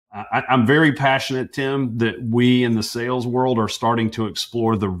I'm very passionate, Tim, that we in the sales world are starting to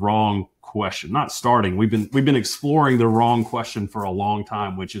explore the wrong question. Not starting, we've been exploring the wrong question for a long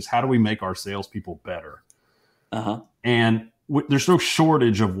time, which is how do we make our salespeople better? And there's no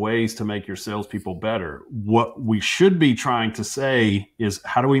shortage of ways to make your salespeople better. What we should be trying to say is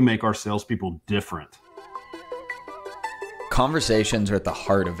how do we make our salespeople different? Conversations are at the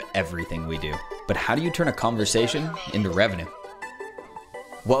heart of everything we do, but how do you turn a conversation into revenue?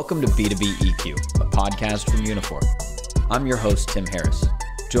 Welcome to B2B EQ, a podcast from Uniphore. I'm your host, Tim Harris.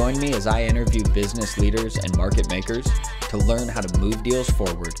 Join me as I interview business leaders and market makers to learn how to move deals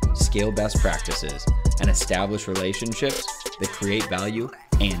forward, scale best practices, and establish relationships that create value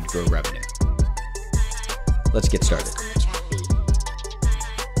and grow revenue. Let's get started.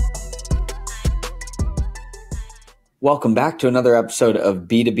 Welcome back to another episode of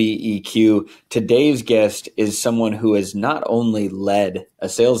B2B EQ. Today's guest is someone who has not only led a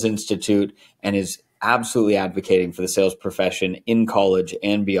sales institute and is absolutely advocating for the sales profession in college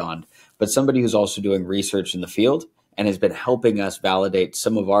and beyond, but somebody who's also doing research in the field and has been helping us validate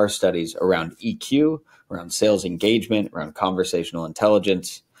some of our studies around EQ, around sales engagement, around conversational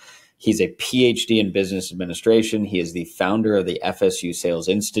intelligence. He's a PhD in business administration. He is the founder of the FSU Sales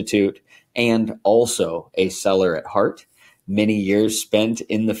Institute and also a seller at heart. Many years spent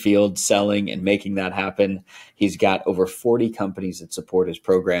in the field selling and making that happen. He's got over 40 companies that support his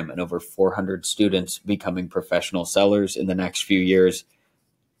program and over 400 students becoming professional sellers in the next few years.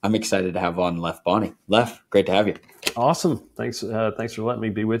 I'm excited to have on Leff Bonney. Leff, great to have you. Awesome. Thanks for letting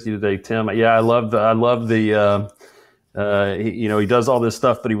me be with you today, Tim. Yeah, I love the he does all this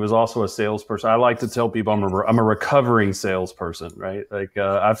stuff, but he was also a salesperson. I like to tell people I'm a recovering salesperson, right? Like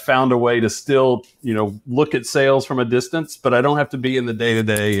I've found a way to still, look at sales from a distance, but I don't have to be in the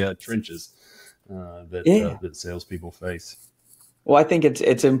day-to-day trenches that salespeople face. Well, I think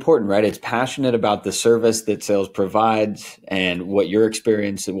it's important, right? It's passionate about the service that sales provides and what your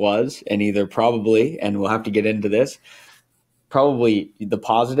experience was, and either probably, and we'll have to get into this, probably the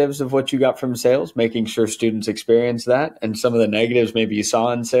positives of what you got from sales, making sure students experience that, and some of the negatives maybe you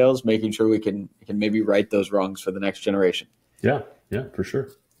saw in sales, making sure we can maybe right those wrongs for the next generation. Yeah, for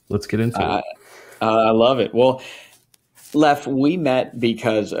sure. Let's get into it. I love it. Well, Leff, we met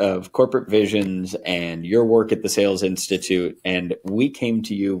because of corporate visions and your work at the Sales Institute, and we came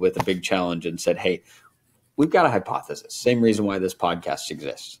to you with a big challenge and said, hey, we've got a hypothesis, same reason why this podcast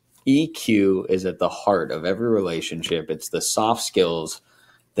exists. EQ is at the heart of every relationship. It's the soft skills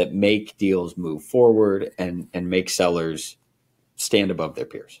that make deals move forward and make sellers stand above their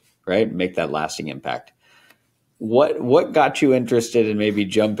peers, right? Make that lasting impact. What got you interested in maybe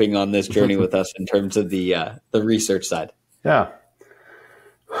jumping on this journey with us in terms of the research side? Yeah.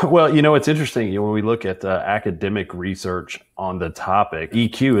 Well, it's interesting. When we look at academic research on the topic,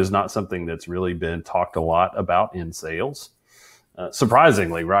 EQ is not something that's really been talked a lot about in sales.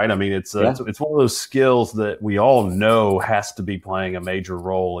 Surprisingly, right? I mean, it's one of those skills that we all know has to be playing a major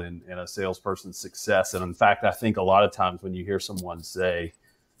role in a salesperson's success. And in fact, I think a lot of times when you hear someone say,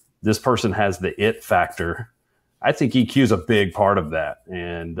 this person has the it factor, I think EQ is a big part of that.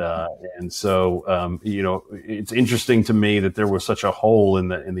 And so, it's interesting to me that there was such a hole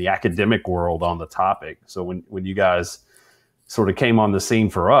in the academic world on the topic. So when you guys sort of came on the scene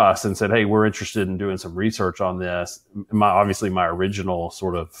for us and said, hey, we're interested in doing some research on this. My original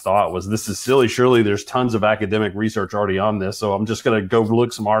sort of thought was, this is silly. Surely there's tons of academic research already on this. So I'm just going to go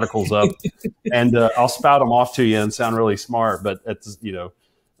look some articles up and I'll spout them off to you and sound really smart, but it's,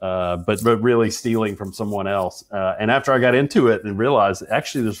 but really stealing from someone else. And after I got into it and realized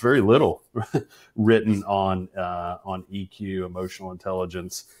actually there's very little written on EQ, emotional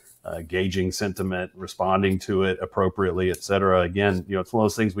intelligence, gauging sentiment, responding to it appropriately, et cetera. Again, it's one of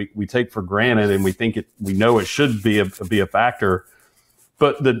those things we take for granted and we know it should be a factor,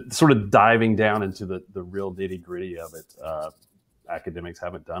 but the sort of diving down into the real nitty gritty of it, academics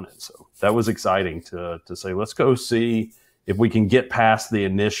haven't done it. So that was exciting to say, let's go see if we can get past the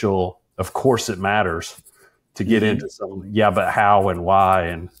initial, of course it matters, to get into some, but how and why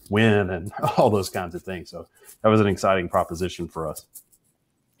and when and all those kinds of things. So that was an exciting proposition for us.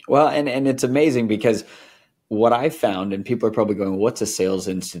 Well, and it's amazing because what I found, and people are probably going, what's a sales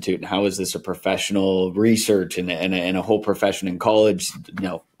institute and how is this a professional research and a whole profession in college?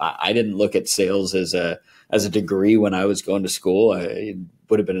 No, I didn't look at sales as a degree when I was going to school. It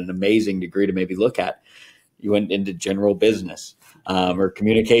would have been an amazing degree to maybe look at. You went into general business or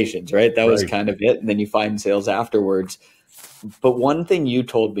communications, right? That was kind of it. And then you find sales afterwards. But one thing you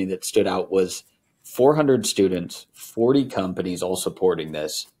told me that stood out was 400 students, 40 companies all supporting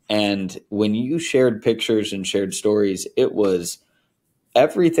this. And when you shared pictures and shared stories, it was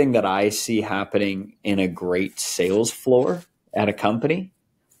everything that I see happening in a great sales floor at a company,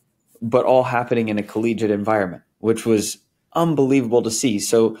 but all happening in a collegiate environment, which was unbelievable to see.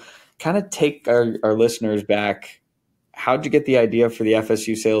 So kind of take our listeners back. How'd you get the idea for the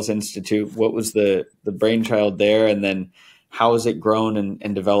FSU Sales Institute? What was the brainchild there? And then how has it grown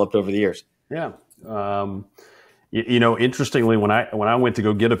and developed over the years? Yeah. Interestingly, when I went to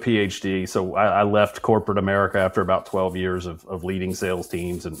go get a PhD, so I left corporate America after about 12 years of leading sales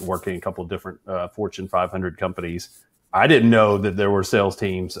teams and working a couple of different Fortune 500 companies. I didn't know that there were sales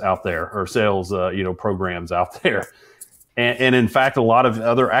teams out there or sales, programs out there. And in fact, a lot of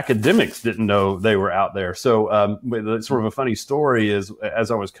other academics didn't know they were out there. So sort of a funny story is,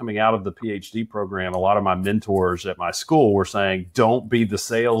 as I was coming out of the PhD program, a lot of my mentors at my school were saying, don't be the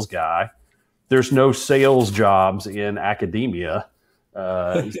sales guy. There's no sales jobs in academia.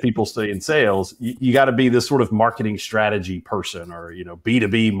 People stay in sales. You got to be this sort of marketing strategy person or,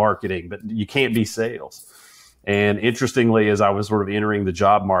 B2B marketing, but you can't be sales. And interestingly, as I was sort of entering the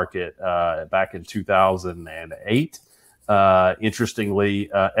job market back in 2008,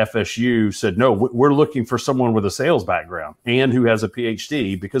 FSU said, no, we're looking for someone with a sales background and who has a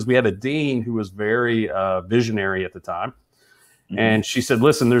PhD, because we had a dean who was very visionary at the time. Mm-hmm. And she said,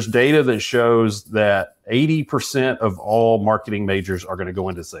 listen, there's data that shows that 80% of all marketing majors are going to go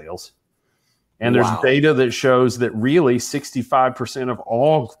into sales. And there's data that shows that really 65% of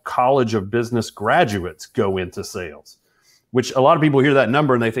all College of Business graduates go into sales, which a lot of people hear that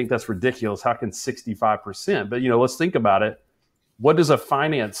number and they think that's ridiculous. How can 65%? But, let's think about it. What does a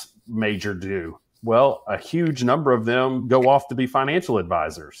finance major do? Well, a huge number of them go off to be financial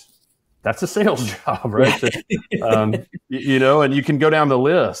advisors. That's a sales job, right? And you can go down the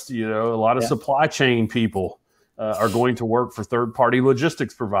list. A lot of supply chain people are going to work for third-party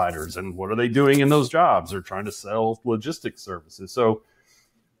logistics providers. And what are they doing in those jobs? They're trying to sell logistics services. So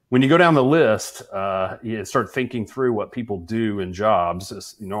when you go down the list, you start thinking through what people do in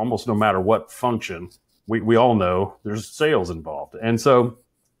jobs. Almost no matter what function, we all know there's sales involved. And so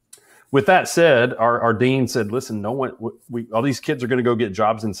with that said, our dean said, listen, no one, all these kids are going to go get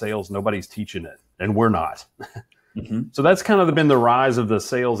jobs in sales. Nobody's teaching it, and we're not. Mm-hmm. So that's kind of been the rise of the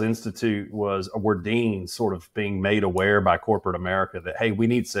Sales Institute, were deans sort of being made aware by corporate America that, hey, we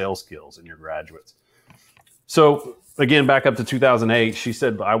need sales skills in your graduates. So again, back up to 2008, she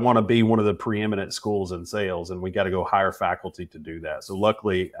said, I want to be one of the preeminent schools in sales, and we got to go hire faculty to do that. So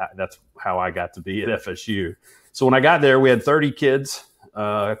luckily, that's how I got to be at FSU. So when I got there, we had 30 kids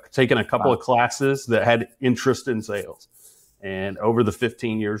taking a couple of classes that had interest in sales. And over the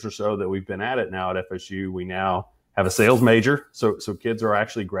 15 years or so that we've been at it now at FSU, we now have a sales major. So kids are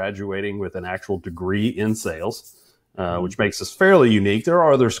actually graduating with an actual degree in sales, which makes us fairly unique. There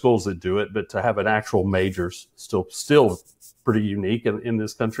are other schools that do it, but to have an actual major still pretty unique in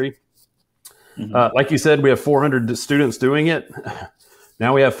this country. Mm-hmm. Like you said, we have 400 students doing it.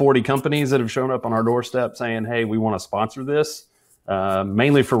 Now we have 40 companies that have shown up on our doorstep saying, hey, we want to sponsor this.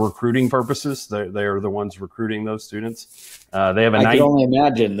 Mainly for recruiting purposes. They are the ones recruiting those students. They have I can only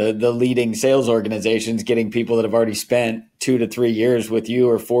imagine the leading sales organizations getting people that have already spent 2 to 3 years with you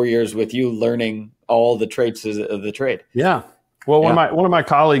or 4 years with you learning all the traits of the trade. Yeah. Well, one of my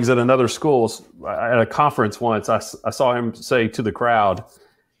colleagues at another school, at a conference once, I saw him say to the crowd,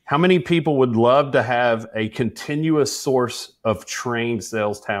 how many people would love to have a continuous source of trained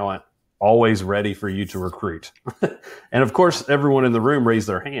sales talent always ready for you to recruit? And of course, everyone in the room raised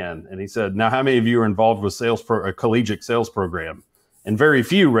their hand. And he said, now, how many of you are involved with a collegiate sales program? And very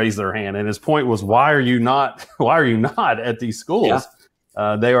few raised their hand. And his point was, why are you not at these schools?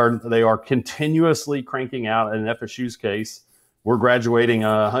 Yeah. They are continuously cranking out. In FSU's case, we're graduating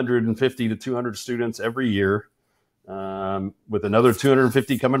 150 to 200 students every year, with another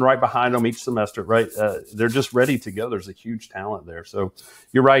 250 coming right behind them each semester, right? They're just ready to go. There's a huge talent there. So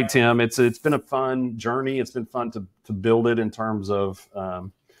you're right, Tim. It's been a fun journey. It's been fun to build it in terms of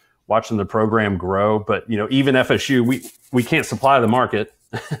watching the program grow. But, even FSU, we can't supply the market.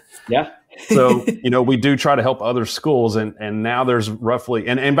 Yeah. So, we do try to help other schools. And now there's roughly,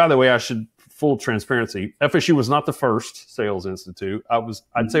 and by the way, full transparency, FSU was not the first sales institute.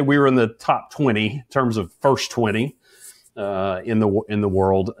 I'd say we were in the top 20 in terms of first 20 in the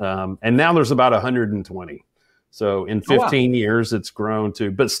world. And now there's about 120. So in 15 years, it's grown to,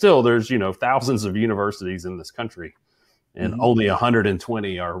 but still there's, thousands of universities in this country, and only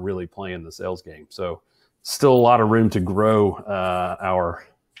 120 are really playing the sales game. So still a lot of room to grow our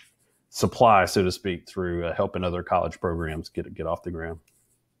supply, so to speak, through helping other college programs get off the ground.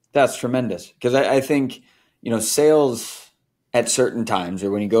 That's tremendous, because I think, sales at certain times,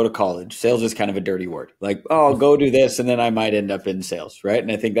 or when you go to college, sales is kind of a dirty word. Like, oh, I'll go do this, and then I might end up in sales, right?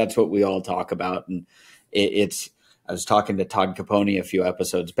 And I think that's what we all talk about. And it's, I was talking to Todd Capone a few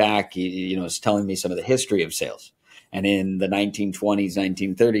episodes back. He was telling me some of the history of sales. And in the 1920s,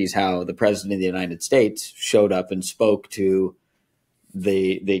 1930s, how the president of the United States showed up and spoke to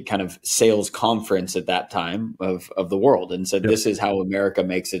the kind of sales conference at that time of the world, and said, this is how America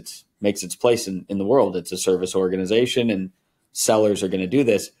makes its place in the world. It's a service organization, and sellers are going to do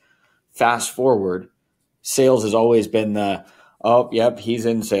this. Fast forward, sales has always been he's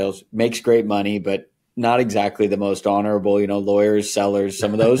in sales, makes great money, but not exactly the most honorable, lawyers, sellers,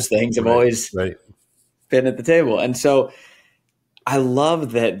 some of those things have always been at the table. And so I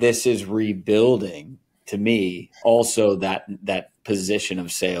love that this is rebuilding, to me, also that position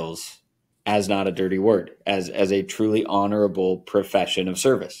of sales as not a dirty word, as a truly honorable profession of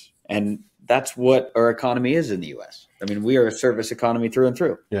service. And that's what our economy is in the US. I mean, we are a service economy through and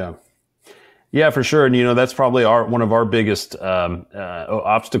through. Yeah, for sure. And, that's probably one of our biggest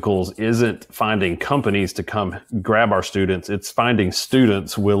obstacles isn't finding companies to come grab our students. It's finding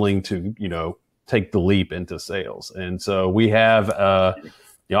students willing to, take the leap into sales. And so we have,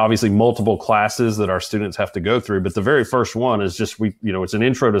 obviously multiple classes that our students have to go through. But the very first one is just, it's an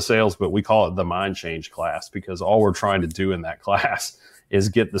intro to sales, but we call it the mind change class, because all we're trying to do in that class is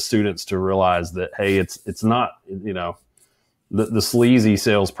get the students to realize that, hey, it's not, the sleazy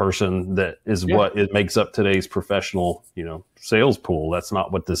salesperson that is what it makes up today's professional, sales pool. That's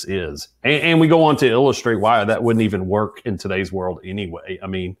not what this is. And we go on to illustrate why that wouldn't even work in today's world anyway. I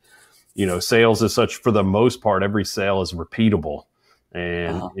mean, sales is such, for the most part, every sale is repeatable.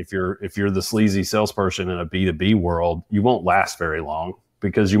 And if you're the sleazy salesperson in a B2B world, you won't last very long,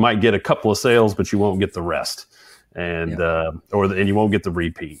 because you might get a couple of sales, but you won't get the rest. And and you won't get the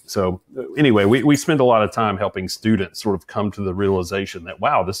repeat. So anyway, we spend a lot of time helping students sort of come to the realization that,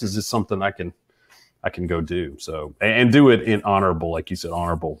 wow, this is just something I can go do. So, and do it in honorable, like you said,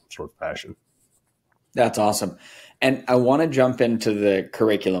 honorable sort of fashion. That's awesome. And I want to jump into the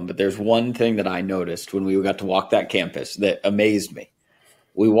curriculum, but there's one thing that I noticed when we got to walk that campus that amazed me.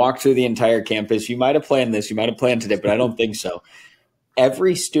 We walked through the entire campus. You might have planned this, you might have planned it, but I don't think so.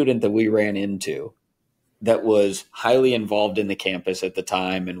 Every student that we ran into that was highly involved in the campus at the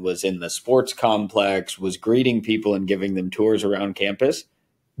time and was in the sports complex, was greeting people and giving them tours around campus,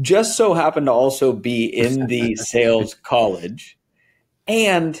 just so happened to also be in the sales college,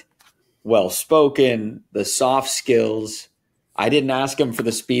 and well-spoken, the soft skills. I didn't ask them for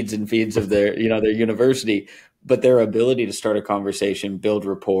the speeds and feeds of their university, but their ability to start a conversation, build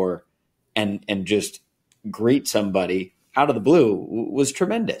rapport, and just greet somebody out of the blue was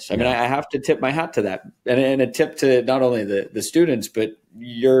tremendous. I mean, I have to tip my hat to that, and a tip to not only the students, but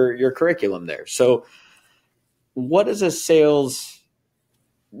your curriculum there. So what does a sales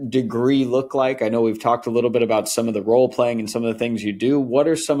degree look like? I know we've talked a little bit about some of the role playing and some of the things you do. What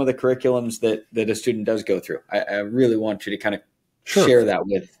are some of the curriculums that a student does go through? I really want you to kind of share that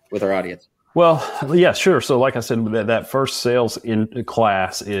with our audience. Well, yeah, sure. So like I said, that first sales in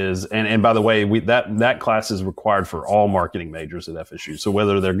class is, and by the way, that class is required for all marketing majors at FSU. So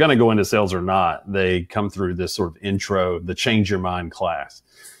whether they're going to go into sales or not, they come through this sort of intro, the change your mind class.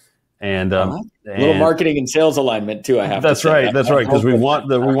 And a little marketing and sales alignment too. I have that's to say. Right. That's right. Because we want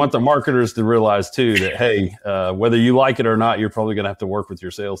the marketers to realize too that, hey, whether you like it or not, you're probably going to have to work with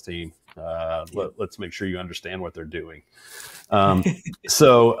your sales team. Let's make sure you understand what they're doing.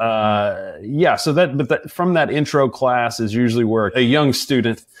 So that from that intro class is usually where a young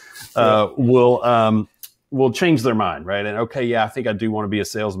student will change their mind, right? And okay, I think I do want to be a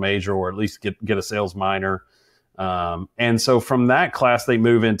sales major, or at least get a sales minor. And so from that class, they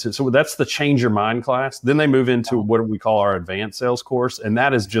move into, so that's the change your mind class. Then they move into what we call our advanced sales course. And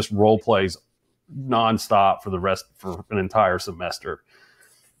that is just role plays nonstop for an entire semester.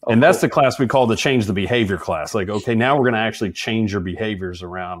 And that's the class we call the change the behavior class. Like, okay, now we're going to actually change your behaviors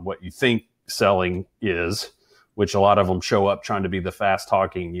around what you think selling is, which a lot of them show up trying to be the fast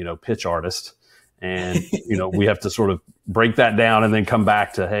talking, pitch artist. And, we have to sort of break that down and then come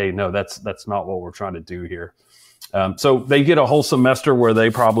back to, hey, no, that's not what we're trying to do here. So they get a whole semester where they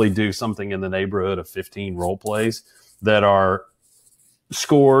probably do something in the neighborhood of 15 role plays that are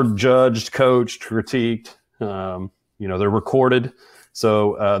scored, judged, coached, critiqued. They're recorded.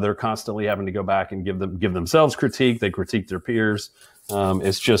 So they're constantly having to go back and give themselves critique. They critique their peers.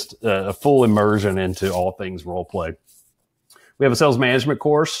 It's just a full immersion into all things role play. We have a sales management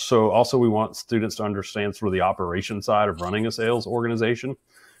course. So also we want students to understand sort of the operation side of running a sales organization.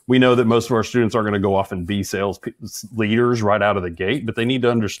 We know that most of our students are going to go off and be sales leaders right out of the gate, but they need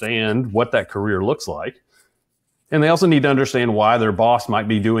to understand what that career looks like And they also need to understand why their boss might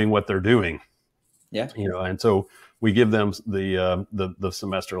be doing what they're doing. Yeah. And so we give them the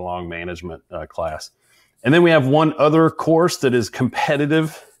semester long management class. And then we have one other course that is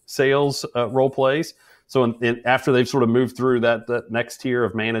competitive sales role plays. So after they've sort of moved through that next tier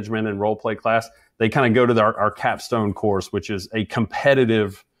of management and role play class, they kind of go to our capstone course, which is a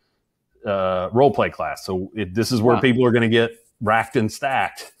competitive role play class. So this is where people are going to get racked and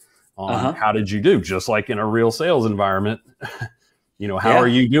stacked on how did you do, just like in a real sales environment. How are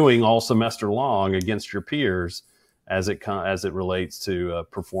you doing all semester long against your peers as it relates to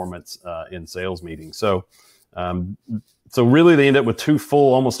performance in sales meetings. So really they end up with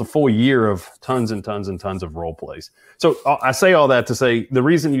almost a full year of tons and tons and tons of role plays. So I say all that to say the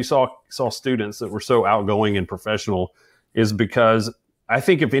reason you saw students that were so outgoing and professional is because I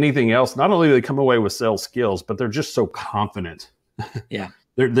think if anything else, not only do they come away with sales skills, but they're just so confident. Yeah.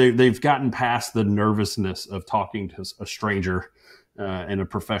 They've gotten past the nervousness of talking to a stranger in a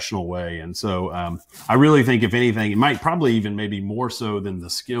professional way. And so I really think if anything, it might probably even maybe more so than the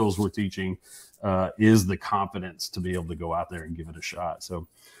skills we're teaching is the confidence to be able to go out there and give it a shot. So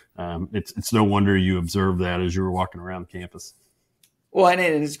it's no wonder you observed that as you were walking around campus. Well, and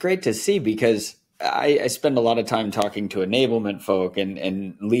it's great to see because I spend a lot of time talking to enablement folk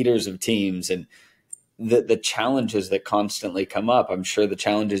and leaders of teams, and the challenges that constantly come up. I'm sure the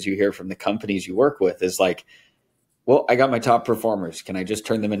challenges you hear from the companies you work with is like, well, I got my top performers. Can I just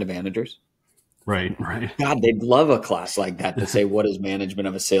turn them into managers? Right. God, they'd love a class like that to say, what does management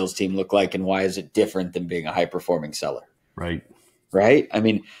of a sales team look like? And why is it different than being a high performing seller? Right. I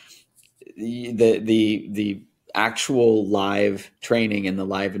mean, the actual live training and the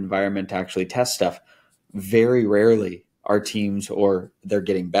live environment to actually test stuff, very rarely are teams, or they're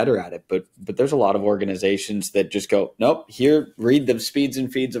getting better at it. But there's a lot of organizations that just go, nope, here, read the speeds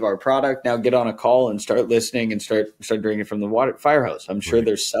and feeds of our product. Now get on a call and start listening and start drinking it from the fire hose. I'm sure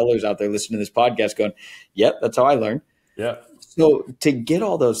there's sellers out there listening to this podcast going, yep, that's how I learned. Yeah. So to get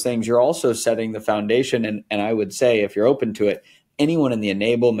all those things, you're also setting the foundation. And I would say, if you're open to it, anyone in the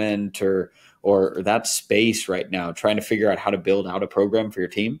enablement or that space right now, trying to figure out how to build out a program for your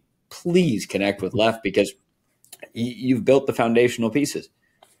team, please connect with Leff, because you've built the foundational pieces.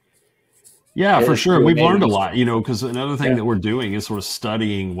 Yeah, for sure. We've learned a lot, because another thing that we're doing is sort of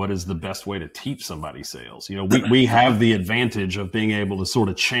studying what is the best way to teach somebody sales. We have the advantage of being able to sort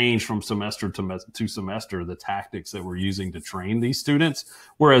of change from semester to semester the tactics that we're using to train these students.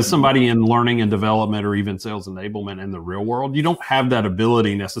 Whereas somebody in learning and development or even sales enablement in the real world, you don't have that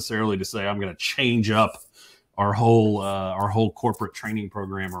ability necessarily to say, I'm going to change up our whole corporate training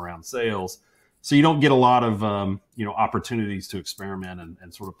program around sales. So you don't get a lot of opportunities to experiment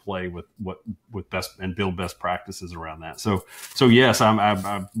and sort of play with best and build best practices around that. So yes,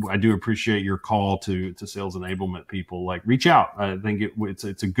 I do appreciate your call to sales enablement people. Like, reach out. I think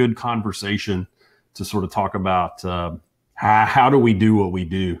it's a good conversation to sort of talk about how do we do what we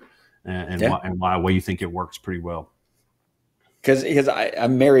do and why you think it works pretty well. Because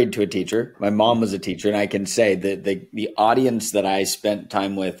I'm married to a teacher. My mom was a teacher, and I can say that the audience that I spent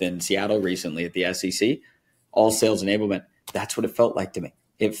time with in Seattle recently at the SEC, all sales enablement, that's what it felt like to me.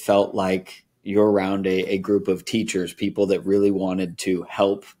 It felt like you're around a group of teachers, people that really wanted to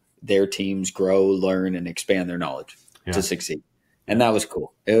help their teams grow, learn, and expand their knowledge to succeed. And that was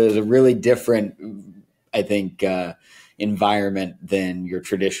cool. It was a really different, I think, environment than your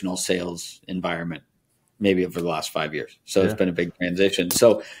traditional sales environment, maybe over the last 5 years. So it's been a big transition.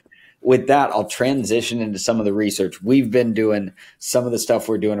 So with that, I'll transition into some of the research. We've been doing some of the stuff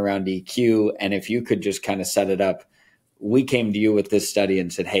we're doing around EQ. And if you could just kind of set it up, we came to you with this study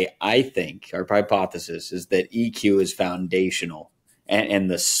and said, hey, I think our hypothesis is that EQ is foundational and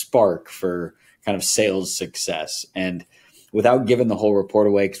the spark for kind of sales success. And without giving the whole report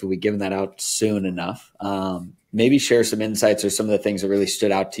away, because we'll be giving that out soon enough, maybe share some insights or some of the things that really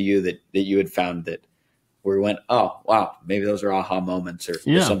stood out to you that you had found that where we went, oh, wow, maybe those are aha moments or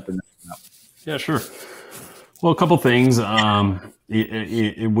something. Yeah, sure. Well, a couple things. And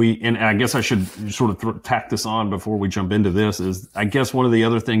I guess I should sort of tack this on before we jump into this is, I guess one of the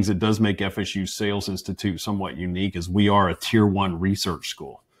other things that does make FSU Sales Institute somewhat unique is we are a tier 1 research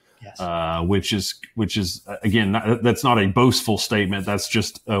school. Yes. Which is again, that's not a boastful statement. That's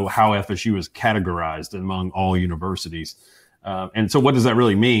just how FSU is categorized among all universities. And so what does that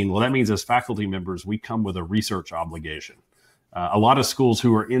really mean? Well, that means as faculty members, we come with a research obligation. A lot of schools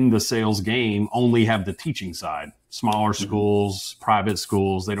who are in the sales game only have the teaching side. Smaller schools, private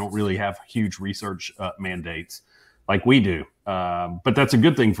schools, they don't really have huge research mandates like we do. But that's a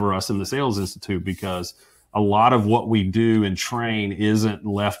good thing for us in the Sales Institute, because a lot of what we do and train isn't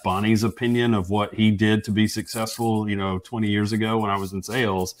Leff Bonney's opinion of what he did to be successful, 20 years ago when I was in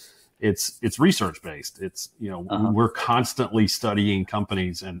sales. It's research based. It's, we're constantly studying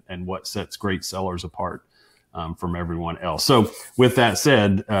companies and what sets great sellers apart from everyone else. So with that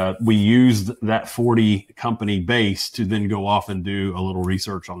said, we used that 40 company base to then go off and do a little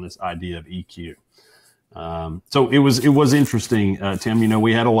research on this idea of EQ. So it was interesting, Tim.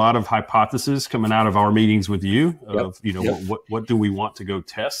 We had a lot of hypotheses coming out of our meetings with you of, what do we want to go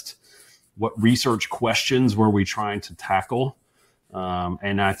test? What research questions were we trying to tackle?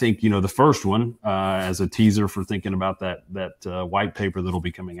 And I think, the first one, as a teaser for thinking about that white paper that'll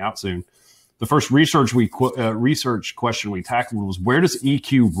be coming out soon, the first research question we tackled was, where does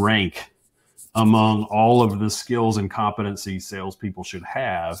EQ rank among all of the skills and competencies salespeople should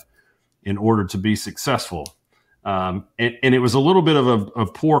have in order to be successful? And it was a little bit of a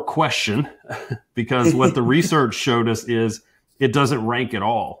poor question because what the research showed us is it doesn't rank at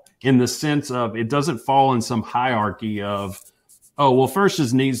all, in the sense of it doesn't fall in some hierarchy of, oh, well, first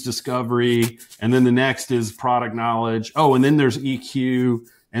is needs discovery, and then the next is product knowledge. Oh, and then there's EQ,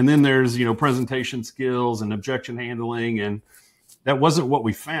 and then there's, presentation skills and objection handling. And that wasn't what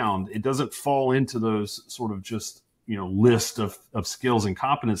we found. It doesn't fall into those sort of just, list of skills and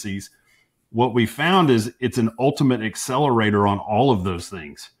competencies. What we found is it's an ultimate accelerator on all of those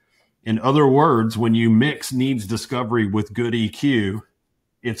things. In other words, when you mix needs discovery with good EQ,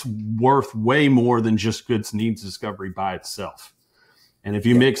 it's worth way more than just good needs discovery by itself. And if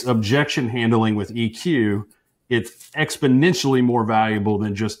you mix objection handling with EQ, it's exponentially more valuable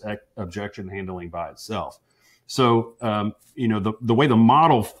than just objection handling by itself. So, the way the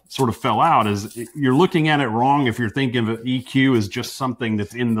model sort of fell out is you're looking at it wrong if you're thinking of EQ as just something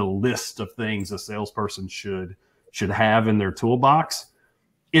that's in the list of things a salesperson should have in their toolbox.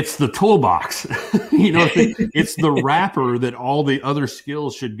 It's the toolbox, it's the wrapper that all the other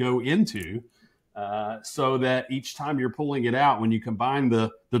skills should go into, so that each time you're pulling it out, when you combine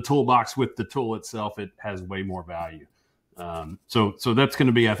the toolbox with the tool itself, it has way more value. So that's going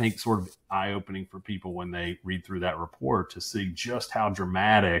to be, I think, sort of eye-opening for people when they read through that report, to see just how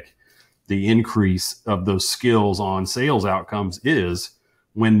dramatic the increase of those skills on sales outcomes is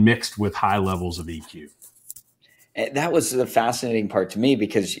when mixed with high levels of EQ. That was the fascinating part to me,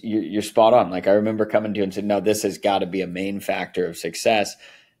 because you're spot on. Like, I remember coming to you and saying, no, this has got to be a main factor of success.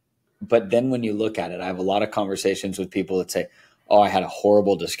 But then when you look at it, I have a lot of conversations with people that say, oh, I had a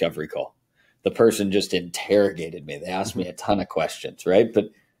horrible discovery call. The person just interrogated me. They asked me a ton of questions, right? But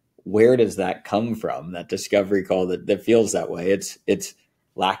where does that come from, that discovery call that feels that way? It's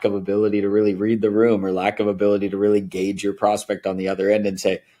lack of ability to really read the room, or lack of ability to really gauge your prospect on the other end and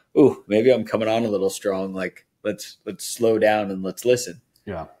say, ooh, maybe I'm coming on a little strong. Like, let's slow down and let's listen.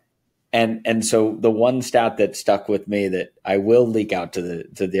 Yeah. And so the one stat that stuck with me that I will leak out to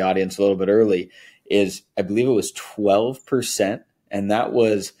the audience a little bit early is, I believe it was 12%. And that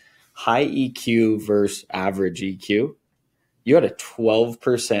was high EQ versus average EQ. You had a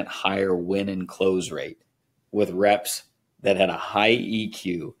 12% higher win and close rate with reps that had a high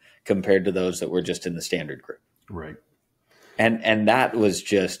EQ compared to those that were just in the standard group. Right. And that was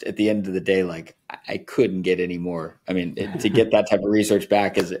just, at the end of the day, like, I couldn't get any more. I mean, to get that type of research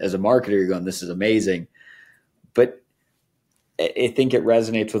back as a marketer, you're going, this is amazing. But I think it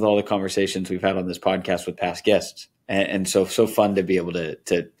resonates with all the conversations we've had on this podcast with past guests. And so fun to be able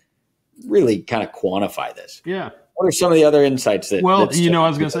to really kind of quantify this. Yeah. What are some of the other insights that? Well, I was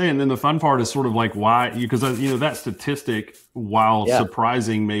going to say, and then the fun part is sort of like why, because that statistic, while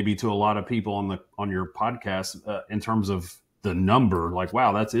surprising maybe to a lot of people on your podcast, in terms of the number, like,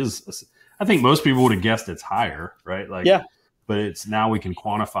 wow, I think most people would have guessed it's higher, right? Like, yeah. But it's, now we can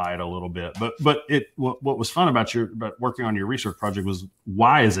quantify it a little bit. But what was fun about working on your research project was,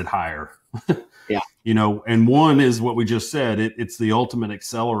 why is it higher? Yeah. And one is what we just said, it's the ultimate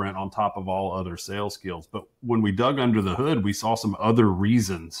accelerant on top of all other sales skills. But when we dug under the hood, we saw some other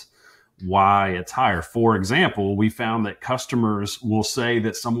reasons why it's higher. For example, we found that customers will say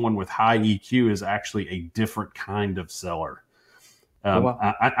that someone with high EQ is actually a different kind of seller.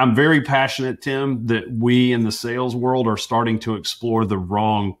 I'm very passionate, Tim, that we in the sales world are starting to explore the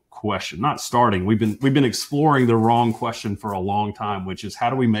wrong question. Not starting, we've been exploring the wrong question for a long time, which is, how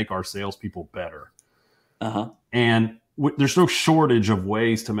do we make our salespeople better? And there's no shortage of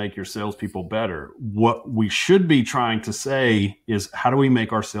ways to make your salespeople better. What we should be trying to say is, how do we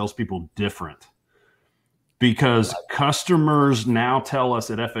make our salespeople different? Because customers now tell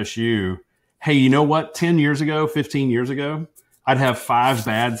us at FSU, hey, you know what? 10 years ago, 15 years ago, I'd have 5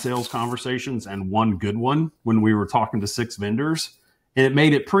 bad sales conversations and 1 good one when we were talking to 6 vendors. And it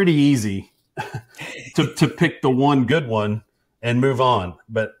made it pretty easy to pick the one good one and move on.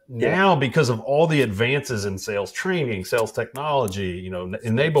 But now, because of all the advances in sales training, sales technology,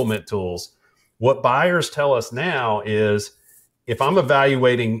 enablement tools, what buyers tell us now is, if I'm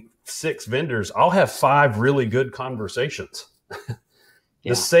evaluating 6 vendors, I'll have 5 really good conversations.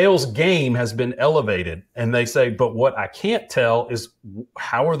 The sales game has been elevated, and they say, but what I can't tell is,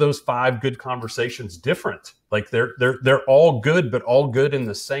 how are those 5 good conversations different? Like they're all good, but all good in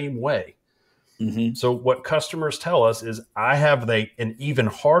the same way. Mm-hmm. So what customers tell us is, I have an even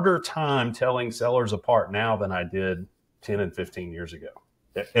harder time telling sellers apart now than I did 10 and 15 years ago.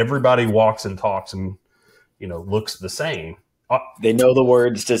 Everybody walks and talks and, looks the same. They know the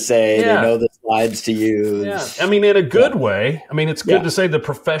words to say. They know the slides to use. Yeah. I mean, in a good way. I mean, it's good to say the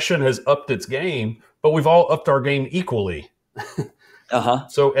profession has upped its game, but we've all upped our game equally.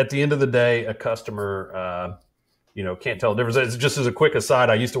 So at the end of the day, a customer, can't tell the difference. Just as a quick aside,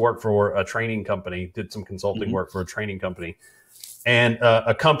 I used to work for a training company, did some consulting work for a training company. And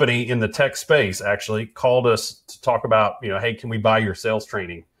a company in the tech space actually called us to talk about, hey, can we buy your sales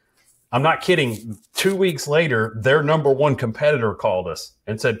training? I'm not kidding. 2 weeks later, their number one competitor called us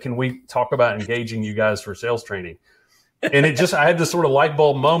and said, can we talk about engaging you guys for sales training? And I had this sort of light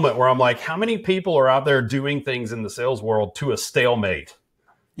bulb moment where I'm like, how many people are out there doing things in the sales world to a stalemate?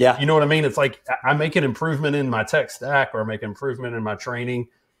 Yeah. You know what I mean? It's like, I make an improvement in my tech stack, or I make an improvement in my training.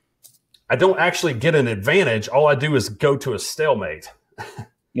 I don't actually get an advantage. All I do is go to a stalemate.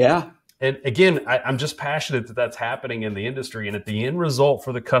 Yeah. And again, I'm just passionate that that's happening in the industry. And at the end result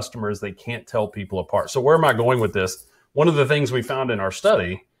for the customers, they can't tell people apart. So where am I going with this? One of the things we found in our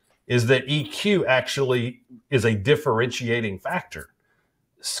study is that EQ actually is a differentiating factor.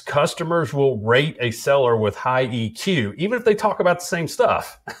 Customers will rate a seller with high EQ, even if they talk about the same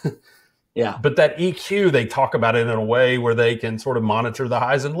stuff. Yeah. But that EQ, they talk about it in a way where they can sort of monitor the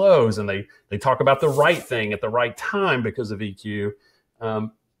highs and lows, and they talk about the right thing at the right time because of EQ.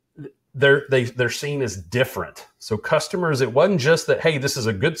 They're seen as different. So customers, it wasn't just that, hey, this is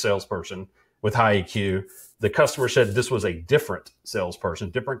a good salesperson with high EQ. The customer said this was a different salesperson,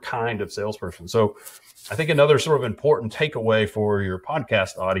 different kind of salesperson. So I think another sort of important takeaway for your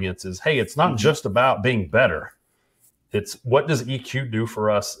podcast audience is, hey, it's not just about being better. It's, what does EQ do for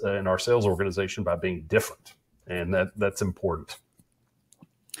us in our sales organization by being different? And that's important.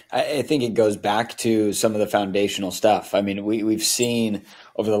 I think it goes back to some of the foundational stuff. I mean, we've seen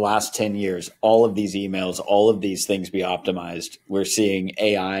over the last 10 years, all of these emails, all of these things be optimized. We're seeing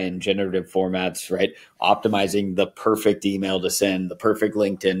AI and generative formats, right? Optimizing the perfect email to send, the perfect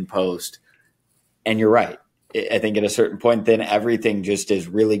LinkedIn post. And you're right. I think at a certain point, then everything just is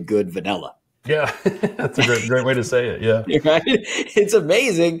really good vanilla. Yeah, that's a great way to say it. Yeah. Right? It's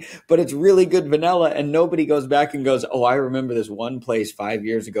amazing, but it's really good vanilla. And nobody goes back and goes, oh, I remember this one place 5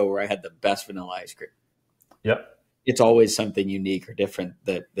 years ago where I had the best vanilla ice cream. Yep. It's always something unique or different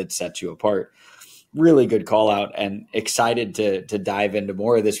that sets you apart. Really good call out, and excited to dive into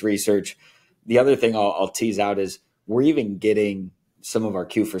more of this research. The other thing I'll tease out is, we're even getting some of our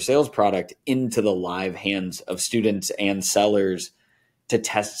Q for Sales product into the live hands of students and sellers to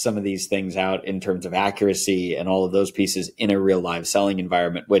test some of these things out in terms of accuracy and all of those pieces in a real live selling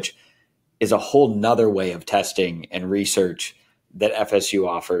environment, which is a whole nother way of testing and research that FSU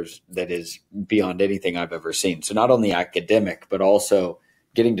offers that is beyond anything I've ever seen. So not only academic, but also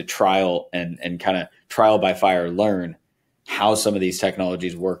getting to trial and kind of trial by fire, learn how some of these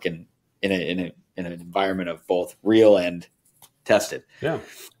technologies work in an environment of both real and tested. Yeah.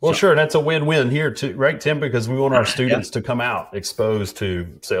 Well, sure. That's a win-win here too, right, Tim? Because we want our students to come out exposed to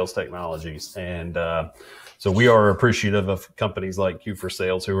sales technologies. And so we are appreciative of companies like Q for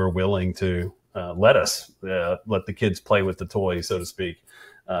Sales who are willing to let the kids play with the toys, so to speak,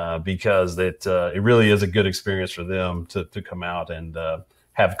 because it really is a good experience for them to come out and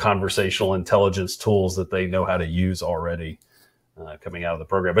have conversational intelligence tools that they know how to use already. Coming out of the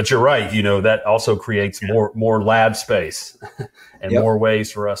program. But you're right, that also creates more lab space and more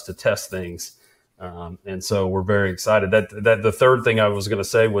ways for us to test things. And so we're very excited. That the third thing I was going to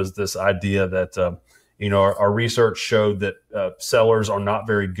say was this idea that, our research showed that sellers are not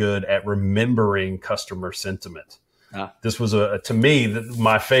very good at remembering customer sentiment. This was to me,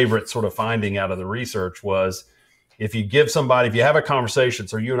 my favorite sort of finding out of the research was, if you have a conversation,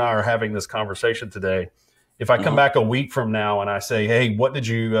 so you and I are having this conversation today, if I come back a week from now and I say, hey, Tim, what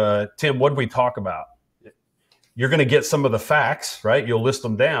did we talk about? You're going to get some of the facts, right? You'll list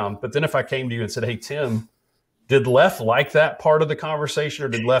them down. But then if I came to you and said, hey, Tim, did Leff like that part of the conversation, or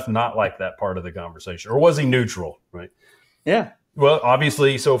did Leff not like that part of the conversation? Or was he neutral, right? Yeah. Well,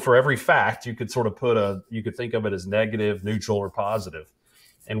 obviously, so for every fact, you could sort of you could think of it as negative, neutral, or positive.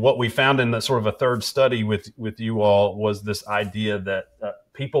 And what we found in the sort of a third study with you all was this idea that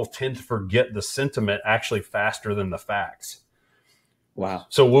people tend to forget the sentiment actually faster than the facts. Wow.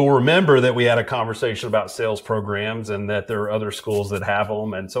 So we'll remember that we had a conversation about sales programs and that there are other schools that have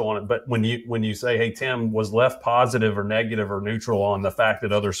them and so on. But when you say, hey, Tim, was Leff positive or negative or neutral on the fact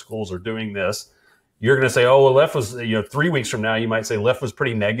that other schools are doing this, you're going to say, oh, well, Leff was, 3 weeks from now, you might say Leff was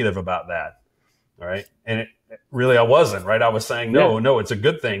pretty negative about that. All right. And really, I wasn't, right? I was saying, no, it's a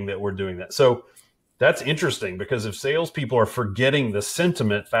good thing that we're doing that. So that's interesting, because if salespeople are forgetting the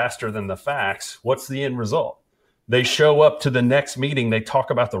sentiment faster than the facts, what's the end result? They show up to the next meeting, they talk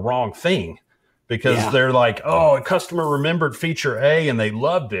about the wrong thing because they're like, oh, a customer remembered feature A and they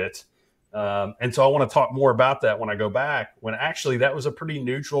loved it. And so I want to talk more about that when I go back, when actually that was a pretty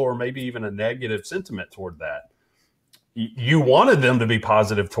neutral or maybe even a negative sentiment toward that. You wanted them to be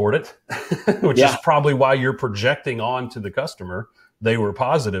positive toward it, which is probably why you're projecting on to the customer they were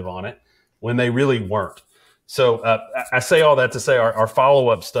positive on it when they really weren't. So I say all that to say our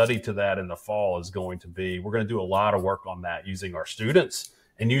follow-up study to that in the fall is going to be, we're going to do a lot of work on that using our students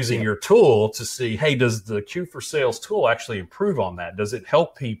and using your tool to see, hey, does the Q for Sales tool actually improve on that? Does it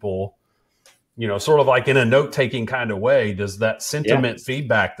help people, sort of like in a note-taking kind of way? Does that sentiment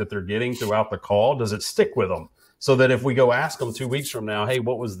feedback that they're getting throughout the call, does it stick with them? So that if we go ask them 2 weeks from now, hey,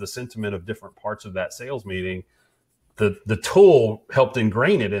 what was the sentiment of different parts of that sales meeting? The tool helped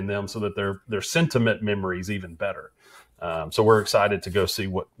ingrain it in them so that their sentiment memory is even better. So we're excited to go see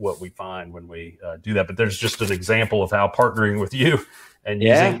what we find when we do that. But there's just an example of how partnering with you and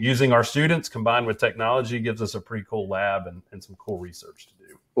using our students combined with technology gives us a pretty cool lab and some cool research to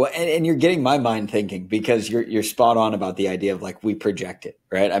do. Well, and you're getting my mind thinking, because you're spot on about the idea of like, we project it,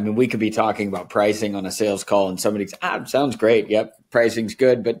 right? I mean, we could be talking about pricing on a sales call and somebody's, sounds great. Yep. Pricing's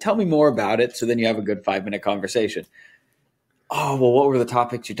good, but tell me more about it. So then you have a good 5-minute conversation. Oh, well, what were the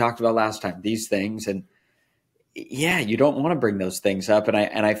topics you talked about last time? These things. And you don't want to bring those things up. And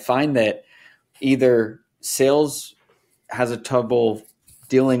I find that either sales has a trouble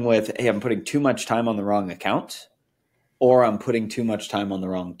dealing with, hey, I'm putting too much time on the wrong accounts, or I'm putting too much time on the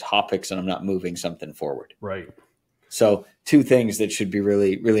wrong topics and I'm not moving something forward. Right. So 2 things that should be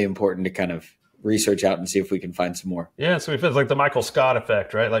really, really important to kind of research out and see if we can find some more. Yeah. So it feels like the Michael Scott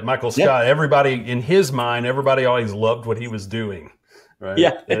effect, right? Like Michael Scott, everybody in his mind, everybody always loved what he was doing. Right.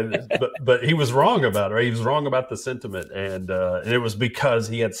 Yeah. but he was wrong about it, right? He was wrong about the sentiment. And it was because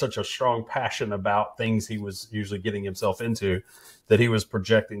he had such a strong passion about things he was usually getting himself into that he was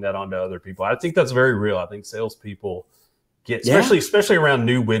projecting that onto other people. I think that's very real. I think salespeople get, especially around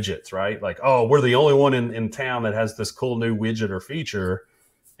new widgets, right? Like, oh, we're the only one in town that has this cool new widget or feature.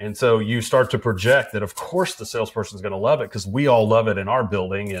 And so you start to project that, of course, the salesperson is going to love it because we all love it in our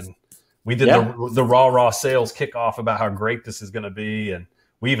building. And we did the raw sales kickoff about how great this is going to be. And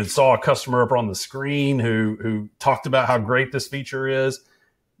we even saw a customer up on the screen who talked about how great this feature is.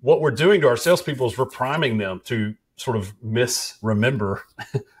 What we're doing to our salespeople is we're priming them to sort of misremember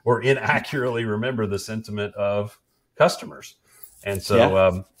or inaccurately remember the sentiment of customers. And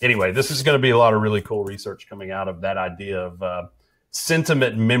so anyway, this is going to be a lot of really cool research coming out of that idea of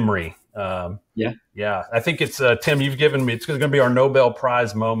sentiment memory. I think it's Tim, you've given me, it's going to be our Nobel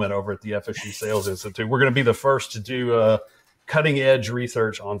Prize moment over at the FSU Sales Institute. We're going to be the first to do cutting edge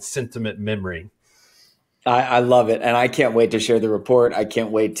research on sentiment memory. I love it. And I can't wait to share the report. I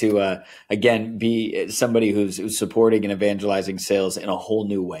can't wait to, again, be somebody who's supporting and evangelizing sales in a whole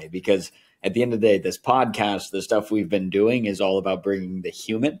new way, because at the end of the day, this podcast, the stuff we've been doing is all about bringing the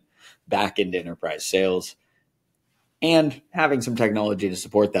human back into enterprise sales and having some technology to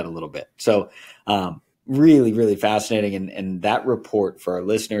support that a little bit. So really, really fascinating. And that report for our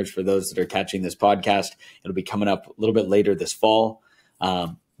listeners, for those that are catching this podcast, it'll be coming up a little bit later this fall.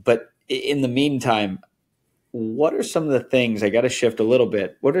 But in the meantime, what are some of the things, I got to shift a little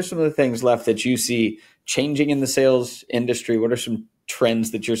bit. What are some of the things left that you see changing in the sales industry? What are some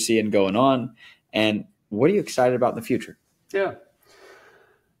trends that you're seeing going on? And what are you excited about in the future? Yeah.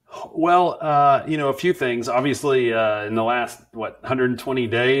 Well, a few things. Obviously, in the last 120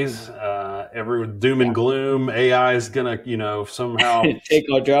 days, every doom and gloom, AI is gonna, somehow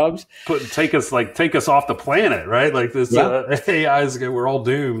take our jobs, take us off the planet, right? Like this AI is, we're all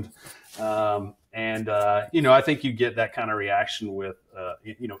doomed. I think you get that kind of reaction with,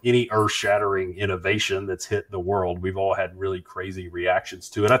 any earth-shattering innovation that's hit the world. We've all had really crazy reactions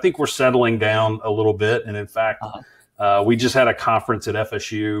to it. I think we're settling down a little bit, and in fact. We just had a conference at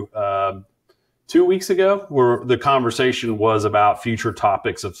FSU 2 weeks ago where the conversation was about future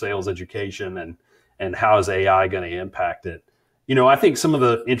topics of sales education and how is AI going to impact it. I think some of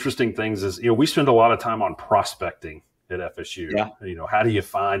the interesting things is, we spend a lot of time on prospecting at FSU. Yeah. How do you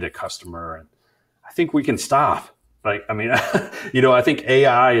find a customer? And I think we can stop. I think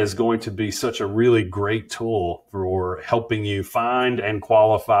AI is going to be such a really great tool for helping you find and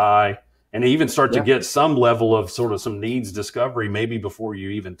qualify and even start to get some level of sort of some needs discovery, maybe before you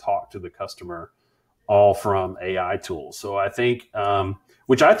even talk to the customer, all from AI tools. So I think,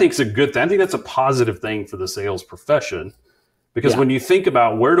 which I think is a good thing. I think that's a positive thing for the sales profession. Because when you think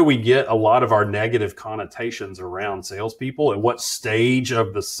about where do we get a lot of our negative connotations around salespeople, at what stage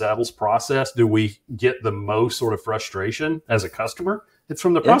of the sales process do we get the most sort of frustration as a customer? It's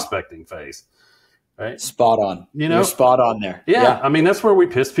from the prospecting phase, right? Spot on. You're spot on there. Yeah. I mean, that's where we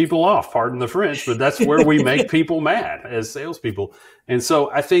piss people off, pardon the French, but that's where we make people mad as salespeople. And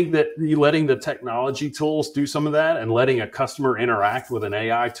so I think that you letting the technology tools do some of that and letting a customer interact with an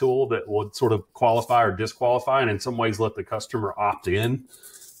AI tool that would sort of qualify or disqualify, and in some ways let the customer opt in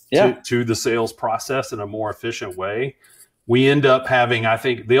to the sales process in a more efficient way. We end up having, I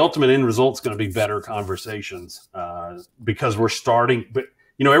think the ultimate end result is going to be better conversations because we're starting, but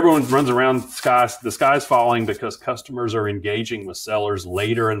everyone runs around the sky's falling because customers are engaging with sellers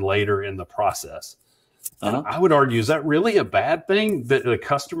later and later in the process. I would argue, is that really a bad thing that the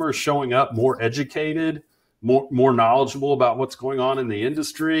customer is showing up more educated, more knowledgeable about what's going on in the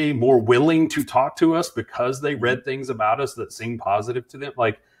industry, more willing to talk to us because they read things about us that seem positive to them?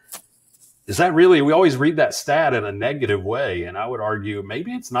 Like, is that really, we always read that stat in a negative way. And I would argue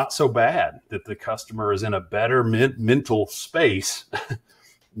maybe it's not so bad that the customer is in a better mental space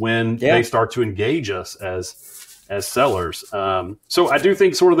when they start to engage us as sellers. So I do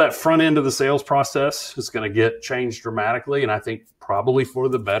think sort of that front end of the sales process is going to get changed dramatically, and I think probably for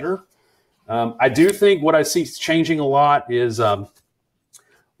the better. I do think what I see changing a lot is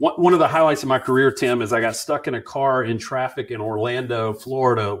one of the highlights of my career, Tim, is I got stuck in a car in traffic in Orlando,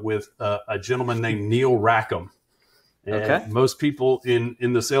 Florida, with a gentleman named Neil Rackham. And most people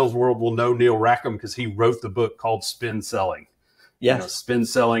in the sales world will know Neil Rackham because he wrote the book called Spin Selling. Yes. Spin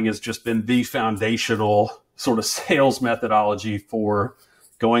selling has just been the foundational sort of sales methodology for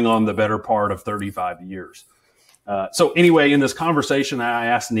going on the better part of 35 years. So anyway, in this conversation, I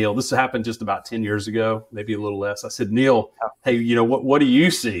asked Neil, this happened just about 10 years ago, maybe a little less. I said, Neil, hey, what do you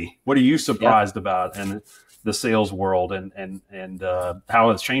see? What are you surprised about in the sales world and how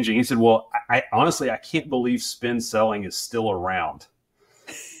it's changing? He said, well, I honestly can't believe spin selling is still around.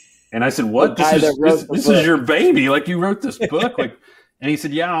 And I said, what? This is your baby. Like, you wrote this book. And he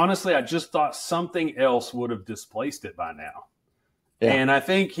said, yeah, honestly, I just thought something else would have displaced it by now. Yeah. And I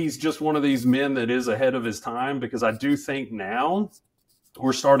think he's just one of these men that is ahead of his time, because I do think now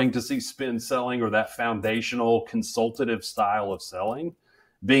we're starting to see spin selling, or that foundational consultative style of selling,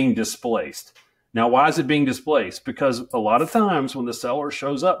 being displaced. Now, why is it being displaced? Because a lot of times when the seller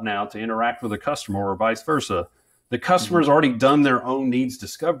shows up now to interact with a customer, or vice versa, the customer's already done their own needs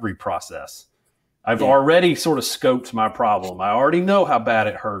discovery process. I've already sort of scoped my problem. I already know how bad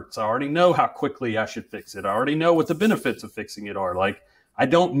it hurts. I already know how quickly I should fix it. I already know what the benefits of fixing it are. Like, I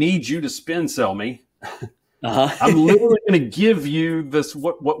don't need you to spin sell me. I'm literally going to give you this,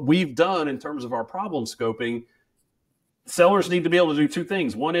 what we've done in terms of our problem scoping. Sellers need to be able to do two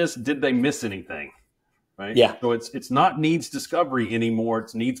things. One is, did they miss anything? Right? Yeah. So it's not needs discovery anymore.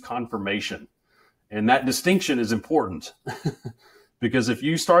 It's needs confirmation. And that distinction is important because if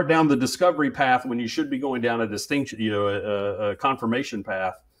you start down the discovery path when you should be going down a distinction, a confirmation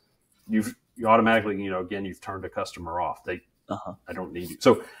path, you automatically, again, you've turned a customer off. I don't need you.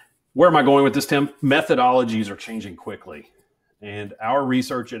 So where am I going with this, Tim? Methodologies are changing quickly. And our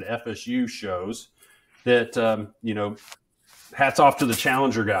research at FSU shows that, hats off to the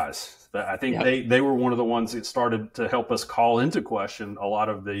challenger guys. I think they were one of the ones that started to help us call into question a lot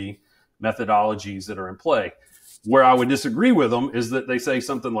of the methodologies that are in play. Where I would disagree with them is that they say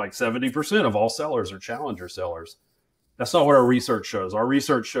something like 70% of all sellers are challenger sellers. That's not what our research shows. Our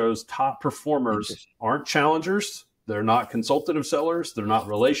research shows top performers aren't challengers. They're not consultative sellers. They're not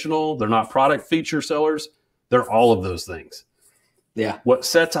relational. They're not product feature sellers. They're all of those things. Yeah. What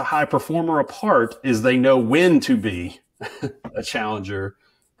sets a high performer apart is they know when to be a challenger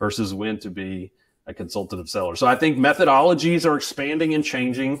versus when to be a consultative seller. So I think methodologies are expanding and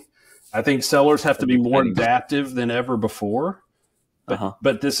changing. I think sellers have to be more adaptive than ever before,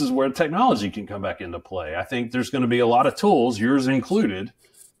 but this is where technology can come back into play. I think there's going to be a lot of tools, yours included,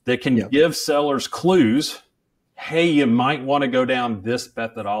 that can give sellers clues. Hey, you might want to go down this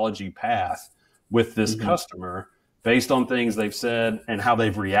methodology path with this customer based on things they've said and how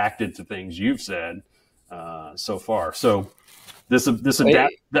they've reacted to things you've said so far. So the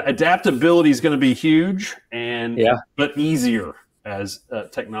adaptability is going to be huge but easier as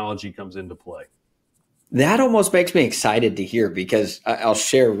technology comes into play. That almost makes me excited to hear, because I'll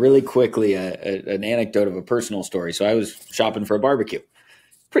share really quickly an anecdote of a personal story. So I was shopping for a barbecue,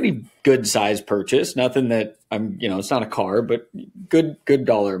 pretty good size purchase, nothing that it's not a car, but good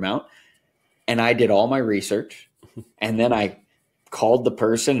dollar amount. And I did all my research, and then I called the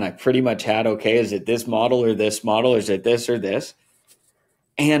person, and I pretty much had, okay, is it this model or this model? Or is it this or this?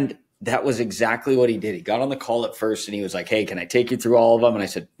 And that was exactly what he did. He got on the call at first and he was like, hey, can I take you through all of them? And I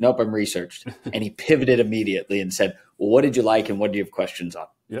said, nope, I'm researched. And he pivoted immediately and said, well, what did you like and what do you have questions on?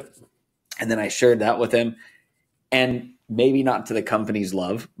 Yep. And then I shared that with him. And maybe not to the company's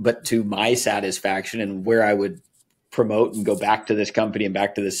love, but to my satisfaction, and where I would promote and go back to this company and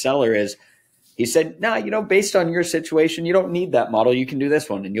back to this seller, is he said, no, based on your situation, you don't need that model. You can do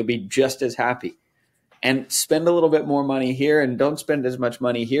this one and you'll be just as happy. And spend a little bit more money here and don't spend as much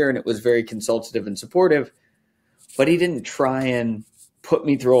money here. And it was very consultative and supportive, but he didn't try and put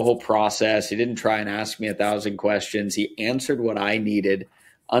me through a whole process. He didn't try and ask me 1,000 questions. He answered what I needed,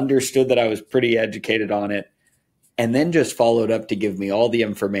 understood that I was pretty educated on it, and then just followed up to give me all the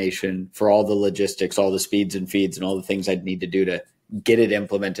information for all the logistics, all the speeds and feeds, and all the things I'd need to do to get it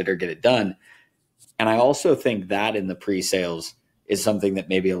implemented or get it done. And I also think that in the pre-sales is something that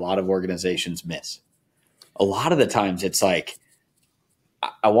maybe a lot of organizations miss. A lot of the times it's like,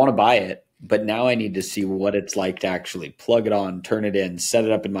 I want to buy it, but now I need to see what it's like to actually plug it on, turn it in, set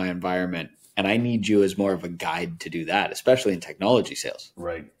it up in my environment. And I need you as more of a guide to do that, especially in technology sales.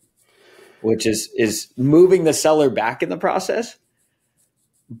 Right. Which is moving the seller back in the process.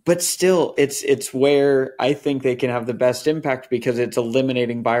 But still, it's where I think they can have the best impact, because it's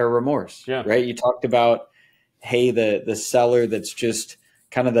eliminating buyer remorse. Yeah. Right. You talked about, hey, the seller that's just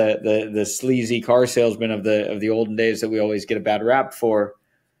kind of the sleazy car salesman of the olden days that we always get a bad rap for.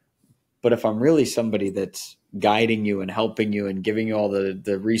 But if I'm really somebody that's guiding you and helping you and giving you all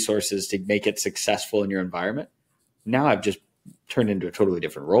the resources to make it successful in your environment, now I've just turned into a totally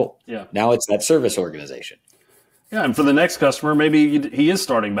different role. Yeah. Now it's that service organization. Yeah, and for the next customer, maybe he is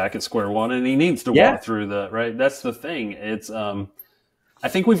starting back at square one and he needs to walk through right. That's the thing. It's I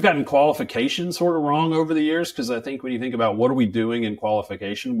think we've gotten qualification sort of wrong over the years, because I think when you think about what are we doing in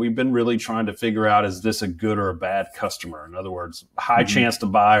qualification, we've been really trying to figure out, is this a good or a bad customer? In other words, high chance to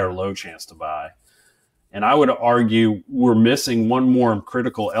buy or low chance to buy. And I would argue we're missing one more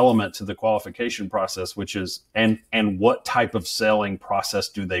critical element to the qualification process, which is, and what type of selling process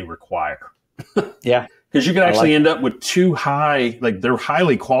do they require? Yeah. Because you could actually end up with too high, like they're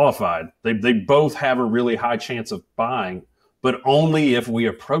highly qualified. They both have a really high chance of buying, but only if we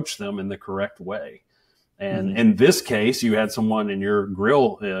approach them in the correct way. And in this case, you had someone in your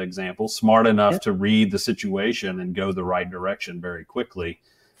grill example smart enough to read the situation and go the right direction very quickly.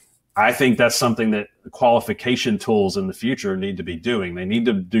 I think that's something that qualification tools in the future need to be doing. They need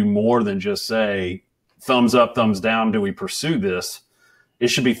to do more than just say, thumbs up, thumbs down, do we pursue this? It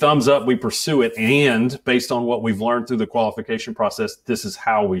should be thumbs up, we pursue it, and based on what we've learned through the qualification process, this is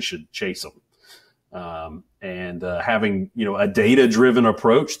how we should chase them. Having a data-driven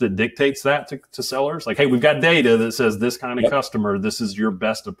approach that dictates that to sellers, like, hey, we've got data that says this kind of customer, this is your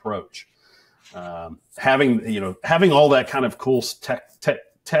best approach. Having all that kind of cool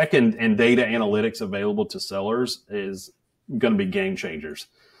tech and data analytics available to sellers is going to be game changers.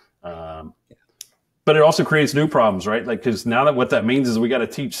 But it also creates new problems, right? Like, because now that what that means is we got to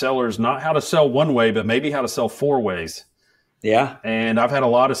teach sellers not how to sell one way, but maybe how to sell 4 ways. Yeah. And I've had a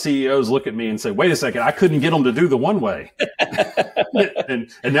lot of CEOs look at me and say, wait a second, I couldn't get them to do the one way.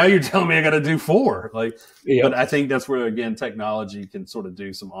 and now you're telling me I got to do 4. But I think that's where, again, technology can sort of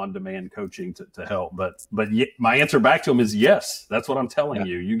do some on-demand coaching to help. But my answer back to them is yes, that's what I'm telling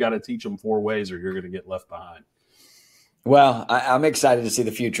you. You got to teach them 4 ways or you're going to get left behind. Well, I'm excited to see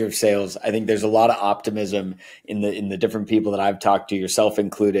the future of sales. I think there's a lot of optimism in the different people that I've talked to, yourself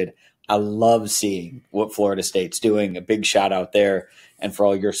included. I love seeing what Florida State's doing. A big shout out there, and for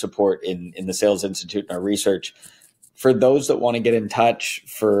all your support in the Sales Institute and our research. For those that want to get in touch,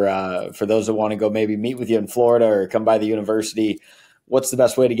 for those that want to go maybe meet with you in Florida or come by the university, what's the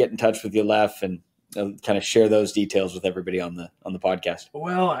best way to get in touch with you, Leff, and kind of share those details with everybody on the podcast?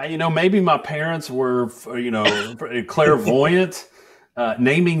 Well, maybe my parents were, clairvoyant.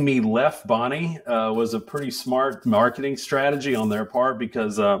 Naming me Leff Bonney was a pretty smart marketing strategy on their part,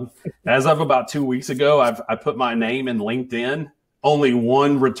 because as of about 2 weeks ago, I put my name in LinkedIn. Only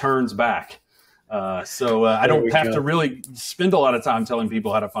 1 returns back. So I don't have to really spend a lot of time telling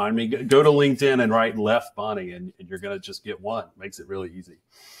people how to find me. Go to LinkedIn and write Leff Bonney, and you're going to just get 1. Makes it really easy.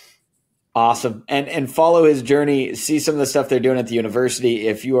 Awesome. And follow his journey. See some of the stuff they're doing at the university.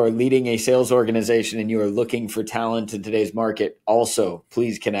 If you are leading a sales organization and you are looking for talent in today's market, also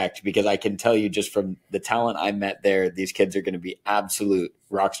please connect, because I can tell you just from the talent I met there, these kids are going to be absolute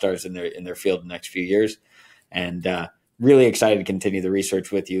rock stars in their field in the next few years. And really excited to continue the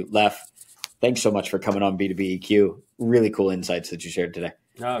research with you. Leff, thanks so much for coming on B2B EQ. Really cool insights that you shared today.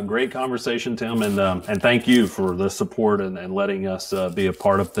 Great conversation, Tim, and thank you for the support and letting us be a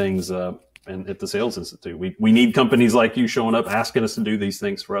part of things at the Sales Institute. We need companies like you showing up, asking us to do these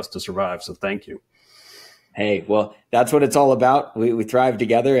things for us to survive. So thank you. Hey, well, that's what it's all about. We thrive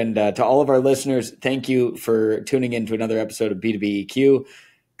together. And to all of our listeners, thank you for tuning in to another episode of B2B EQ.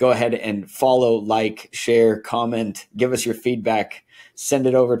 Go ahead and follow, like, share, comment, give us your feedback. Send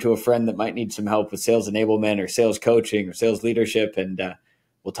it over to a friend that might need some help with sales enablement or sales coaching or sales leadership. And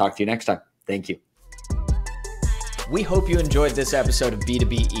we'll talk to you next time. Thank you. We hope you enjoyed this episode of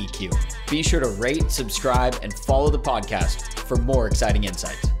B2B EQ. Be sure to rate, subscribe, and follow the podcast for more exciting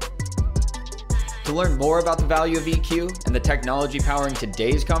insights. To learn more about the value of EQ and the technology powering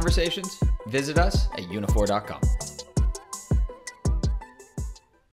today's conversations, visit us at uniphore.com.